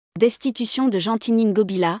Destitution de Gentiny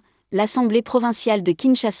Ngobila, l'Assemblée provinciale de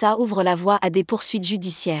Kinshasa ouvre la voie à des poursuites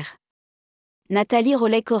judiciaires. Nathalie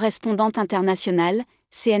Rolley, correspondante internationale,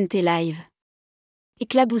 CNT Live.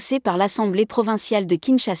 Éclaboussé par l'Assemblée provinciale de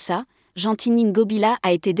Kinshasa, Gentiny Ngobila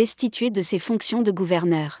a été destitué de ses fonctions de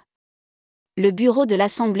gouverneur. Le bureau de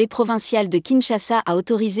l'Assemblée provinciale de Kinshasa a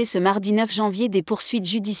autorisé ce mardi 9 janvier des poursuites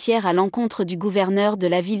judiciaires à l'encontre du gouverneur de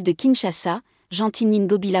la ville de Kinshasa, Gentiny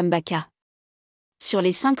Ngobila Mbaka. Sur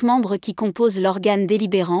les 5 membres qui composent l'organe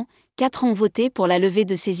délibérant, 4 ont voté pour la levée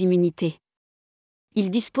de ses immunités.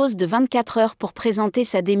 Il dispose de 24 heures pour présenter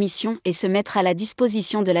sa démission et se mettre à la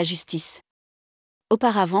disposition de la justice.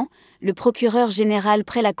 Auparavant, le procureur général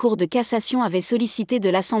près la Cour de cassation avait sollicité de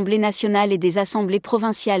l'Assemblée nationale et des assemblées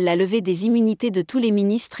provinciales la levée des immunités de tous les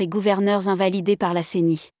ministres et gouverneurs invalidés par la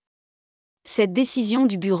CENI. Cette décision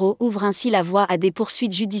du bureau ouvre ainsi la voie à des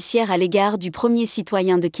poursuites judiciaires à l'égard du premier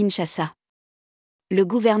citoyen de Kinshasa. Le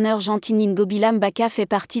gouverneur Gentiny Ngobila Mbaka fait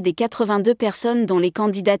partie des 82 personnes dont les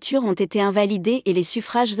candidatures ont été invalidées et les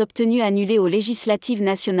suffrages obtenus annulés aux législatives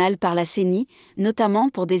nationales par la CENI, notamment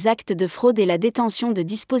pour des actes de fraude et la détention de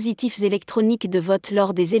dispositifs électroniques de vote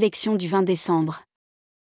lors des élections du 20 décembre.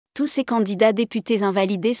 Tous ces candidats députés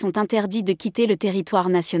invalidés sont interdits de quitter le territoire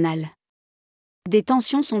national. Des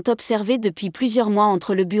tensions sont observées depuis plusieurs mois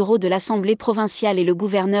entre le bureau de l'Assemblée provinciale et le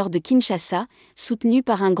gouverneur de Kinshasa, soutenu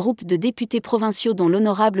par un groupe de députés provinciaux dont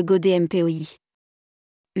l'honorable Godé Mpoyi.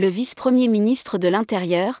 Le vice-premier ministre de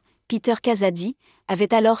l'Intérieur, Peter Kazadi,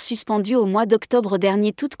 avait alors suspendu au mois d'octobre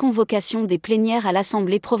dernier toute convocation des plénières à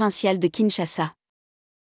l'Assemblée provinciale de Kinshasa.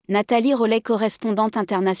 Nathalie Rolley, correspondante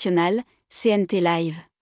internationale, CNT Live.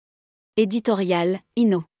 Éditorial,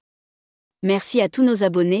 Inno. Merci à tous nos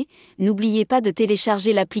abonnés, n'oubliez pas de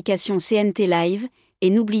télécharger l'application CNT Live, et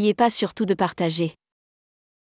n'oubliez pas surtout de partager.